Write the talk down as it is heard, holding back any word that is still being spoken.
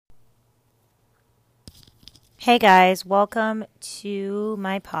Hey guys, welcome to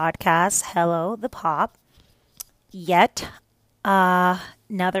my podcast, Hello the Pop. Yet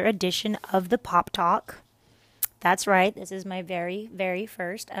another edition of the Pop Talk. That's right, this is my very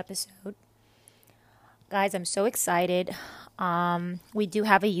first episode. Guys, I'm so excited. We do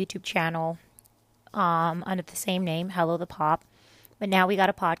have a YouTube channel under the same name, Hello the Pop. But now we got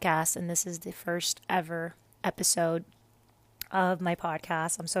a podcast, and this is the first ever episode of my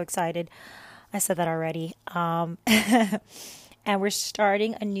podcast. I'm so excited. I said that already. And we're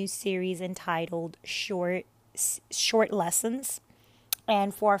starting a new series entitled Short Lessons.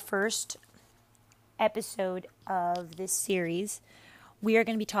 And for our first episode of this series, we are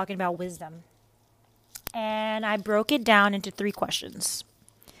going to be talking about wisdom. And I broke it down into 3 questions.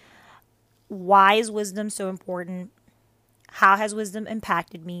 Why is wisdom so important? How has wisdom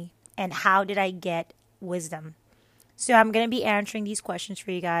impacted me? And how did I get wisdom? So I'm going to be answering these questions for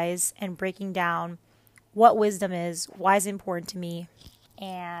you guys and breaking down what wisdom is, why it's important to me,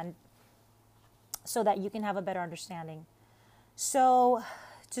 and so that you can have a better understanding. So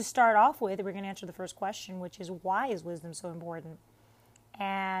to start off with, we're going to answer the first question, which is why is wisdom so important?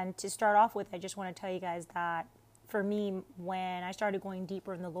 And to start off with, I just want to tell you guys that for me, when I started going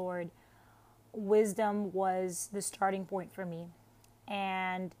deeper in the Lord, wisdom was the starting point for me.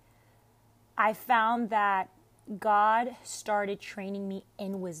 And I found that God started training me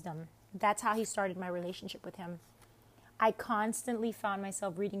in wisdom. That's how he started my relationship with him. I constantly found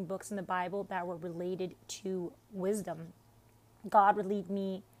myself reading books in the Bible that were related to wisdom. God would lead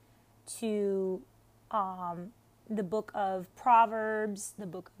me to the book of Proverbs, the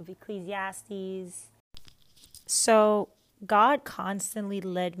book of Ecclesiastes. So God constantly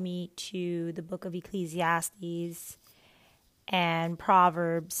led me to the book of Ecclesiastes and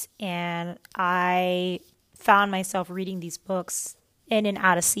Proverbs, and I found myself reading these books in and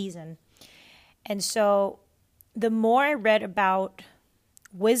out of season. And so the more I read about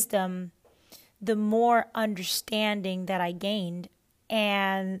wisdom, the more understanding that I gained,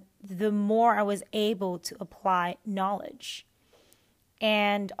 and the more I was able to apply knowledge.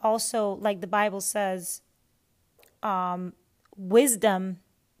 And also, like the Bible says, wisdom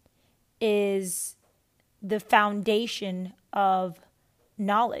is the foundation of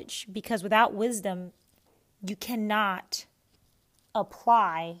knowledge, because without wisdom, you cannot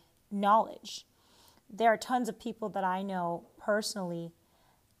apply knowledge. There are tons of people that I know personally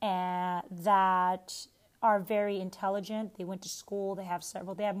that are very intelligent. They went to school. They have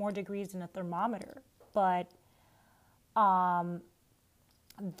more degrees than a thermometer, but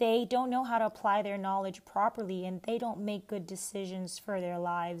they don't know how to apply their knowledge properly, and they don't make good decisions for their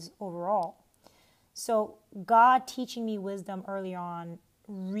lives overall. So God teaching me wisdom early on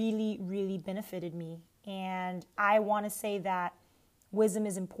really benefited me. And I want to say that wisdom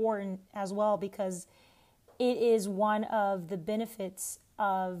is important as well, because it is one of the benefits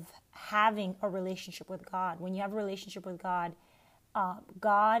of having a relationship with God. When you have a relationship with God,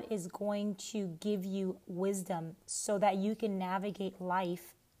 God is going to give you wisdom so that you can navigate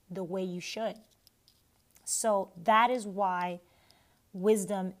life the way you should. So that is why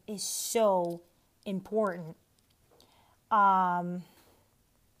wisdom is so important.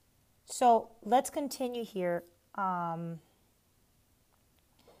 So let's continue here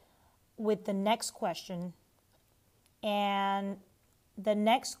with the next question. And the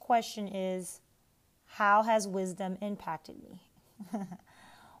next question is, how has wisdom impacted me?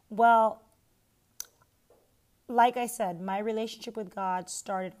 Well, like I said, my relationship with God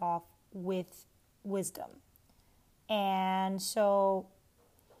started off with wisdom. And so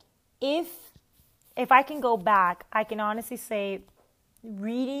if I can go back, I can honestly say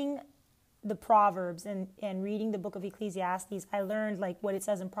reading the Proverbs and reading the book of Ecclesiastes, I learned like what it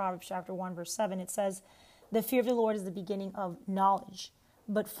says in Proverbs chapter 1, verse 7. It says, the fear of the Lord is the beginning of knowledge,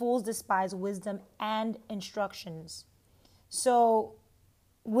 but fools despise wisdom and instructions. So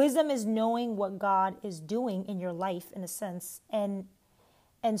wisdom is knowing what God is doing in your life, in a sense. And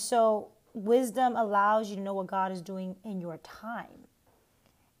so wisdom allows you to know what God is doing in your time.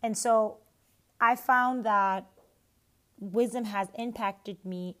 And so I found that wisdom has impacted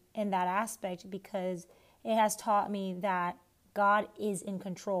me in that aspect, because it has taught me that God is in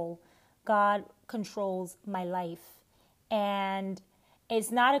control. God controls my life. And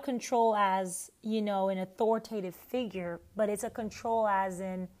it's not a control as, an authoritative figure, but it's a control as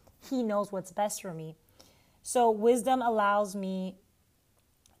in he knows what's best for me. So wisdom allows me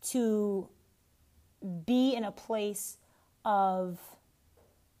to be in a place of,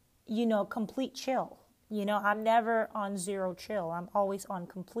 complete chill. I'm never on zero chill. I'm always on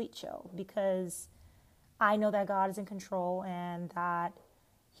complete chill, because I know that God is in control and that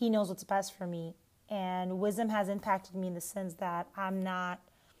he knows what's best for me. And wisdom has impacted me in the sense that I'm not,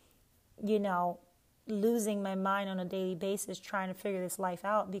 losing my mind on a daily basis trying to figure this life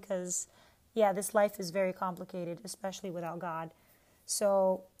out because, this life is very complicated, especially without God.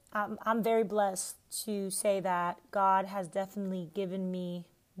 So I'm very blessed to say that God has definitely given me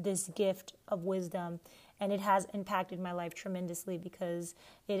this gift of wisdom, and it has impacted my life tremendously because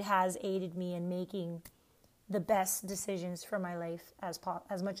it has aided me in making the best decisions for my life as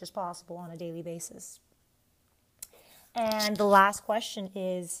much as possible on a daily basis. And the last question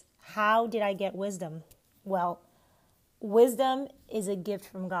is, how did I get wisdom? Well, wisdom is a gift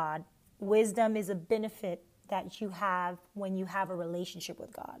from God. Wisdom is a benefit that you have when you have a relationship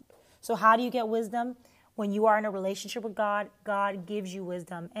with God. So how do you get wisdom? When you are in a relationship with God, God gives you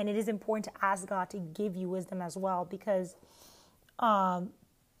wisdom. And it is important to ask God to give you wisdom as well, because the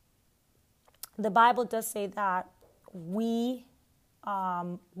Bible does say that we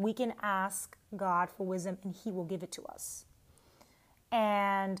can ask God for wisdom and He will give it to us.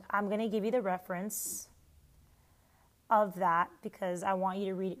 And I'm going to give you the reference of that because I want you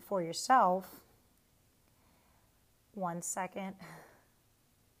to read it for yourself. 1 second.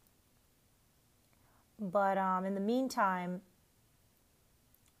 But in the meantime,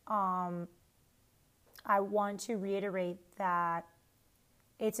 I want to reiterate that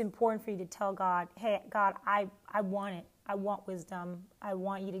it's important for you to tell God, hey, God, I want it. I want wisdom. I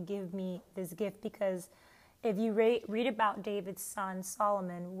want you to give me this gift, because if you read about David's son,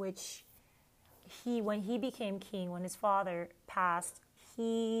 Solomon, which when he became king, when his father passed,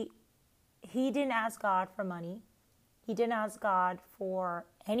 he didn't ask God for money. He didn't ask God for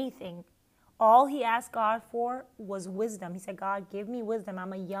anything. All he asked God for was wisdom. He said, God, give me wisdom.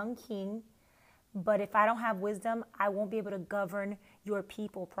 I'm a young king, but if I don't have wisdom, I won't be able to govern your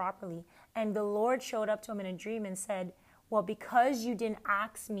people properly. And the Lord showed up to him in a dream and said, well, because you didn't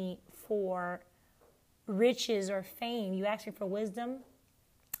ask me for riches or fame, you asked me for wisdom,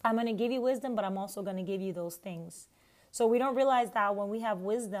 I'm going to give you wisdom, but I'm also going to give you those things. So we don't realize that when we have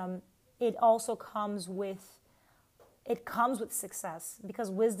wisdom, it also comes with success, because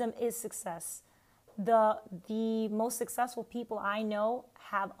wisdom is success. The most successful people I know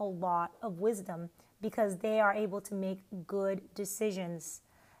have a lot of wisdom because they are able to make good decisions,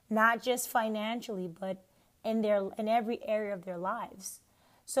 not just financially, but in every area of their lives.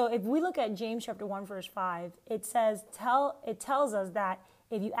 So if we look at James chapter 1, verse 5, it tells us that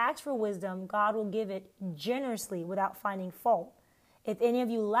if you ask for wisdom, God will give it generously without finding fault. If any of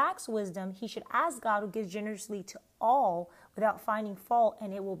you lacks wisdom, he should ask God, who gives generously to all without finding fault,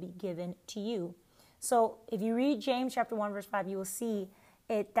 and it will be given to you. So if you read James chapter 1, verse 5, you will see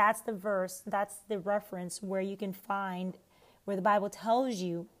it. That's the verse, that's the reference where you can find where the Bible tells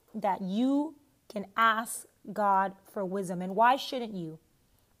you that you can ask God for wisdom. And why shouldn't you?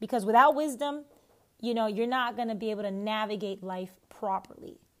 Because without wisdom, you're not going to be able to navigate life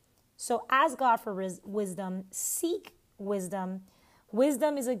properly. So ask God for wisdom. Seek wisdom.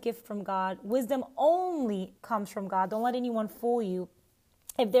 Wisdom is a gift from God. Wisdom only comes from God. Don't let anyone fool you.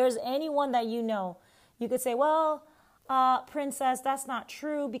 If there's anyone that you could say, well, princess, that's not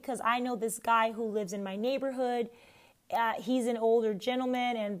true because I know this guy who lives in my neighborhood. He's an older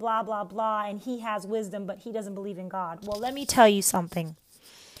gentleman and blah, blah, blah, and he has wisdom, but he doesn't believe in God. Well, let me tell you something.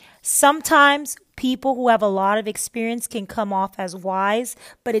 Sometimes people who have a lot of experience can come off as wise,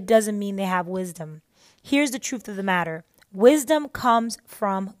 but it doesn't mean they have wisdom. Here's the truth of the matter. Wisdom comes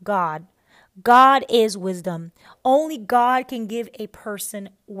from God. God is wisdom. Only God can give a person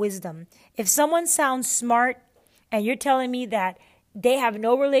wisdom. If someone sounds smart and you're telling me that they have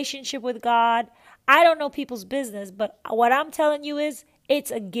no relationship with God, I don't know people's business, but what I'm telling you is it's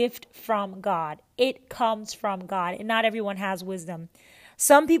a gift from God. It comes from God, and not everyone has wisdom.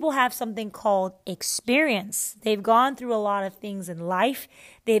 Some people have something called experience. They've gone through a lot of things in life.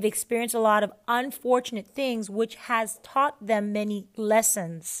 They've experienced a lot of unfortunate things, which has taught them many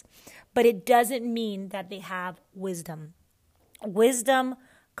lessons. But it doesn't mean that they have wisdom. Wisdom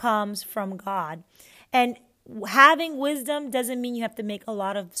comes from God. And having wisdom doesn't mean you have to make a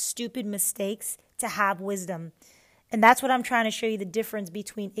lot of stupid mistakes to have wisdom. And that's what I'm trying to show you, the difference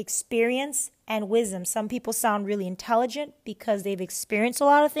between experience and wisdom. Some people sound really intelligent because they've experienced a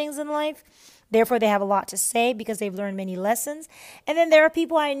lot of things in life. Therefore, they have a lot to say because they've learned many lessons. And then there are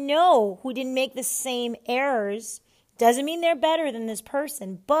people I know who didn't make the same errors. Doesn't mean they're better than this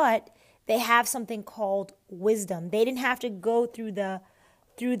person, but they have something called wisdom. They didn't have to go through that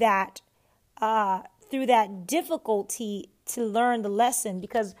difficulty to learn the lesson,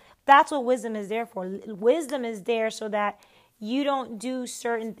 because that's what wisdom is there for. Wisdom is there so that you don't do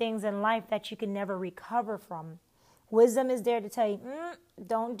certain things in life that you can never recover from. Wisdom is there to tell you,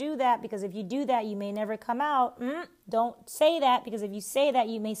 don't do that, because if you do that, you may never come out. Don't say that, because if you say that,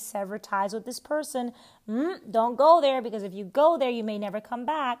 you may sever ties with this person. Don't go there, because if you go there, you may never come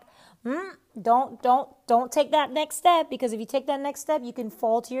back. Don't take that next step, because if you take that next step, you can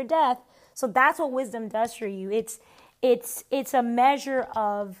fall to your death. So that's what wisdom does for you. It's a measure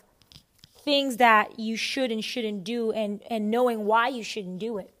of things that you should and shouldn't do, and knowing why you shouldn't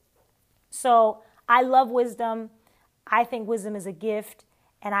do it. So I love wisdom. I think wisdom is a gift,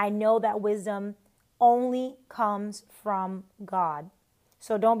 and I know that wisdom only comes from God.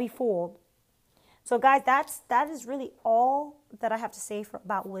 So don't be fooled. So guys, that is really all that I have to say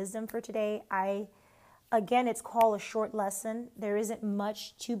about wisdom for today. Again, it's called a short lesson. There isn't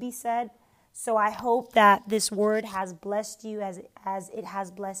much to be said. So I hope that this word has blessed you as it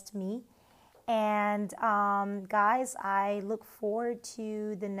has blessed me. And guys, I look forward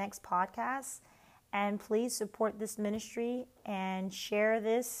to the next podcast. And please support this ministry and share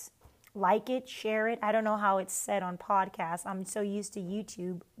this. Like it, share it. I don't know how it's said on podcasts. I'm so used to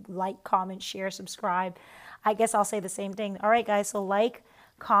YouTube. Like, comment, share, subscribe. I guess I'll say the same thing. All right, guys. So like,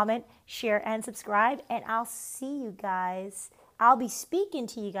 comment, share, and subscribe. And I'll see you guys. I'll be speaking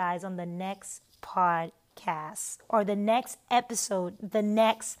to you guys on the next podcast or the next episode, the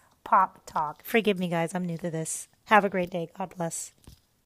next Pop Talk. Forgive me, guys. I'm new to this. Have a great day. God bless.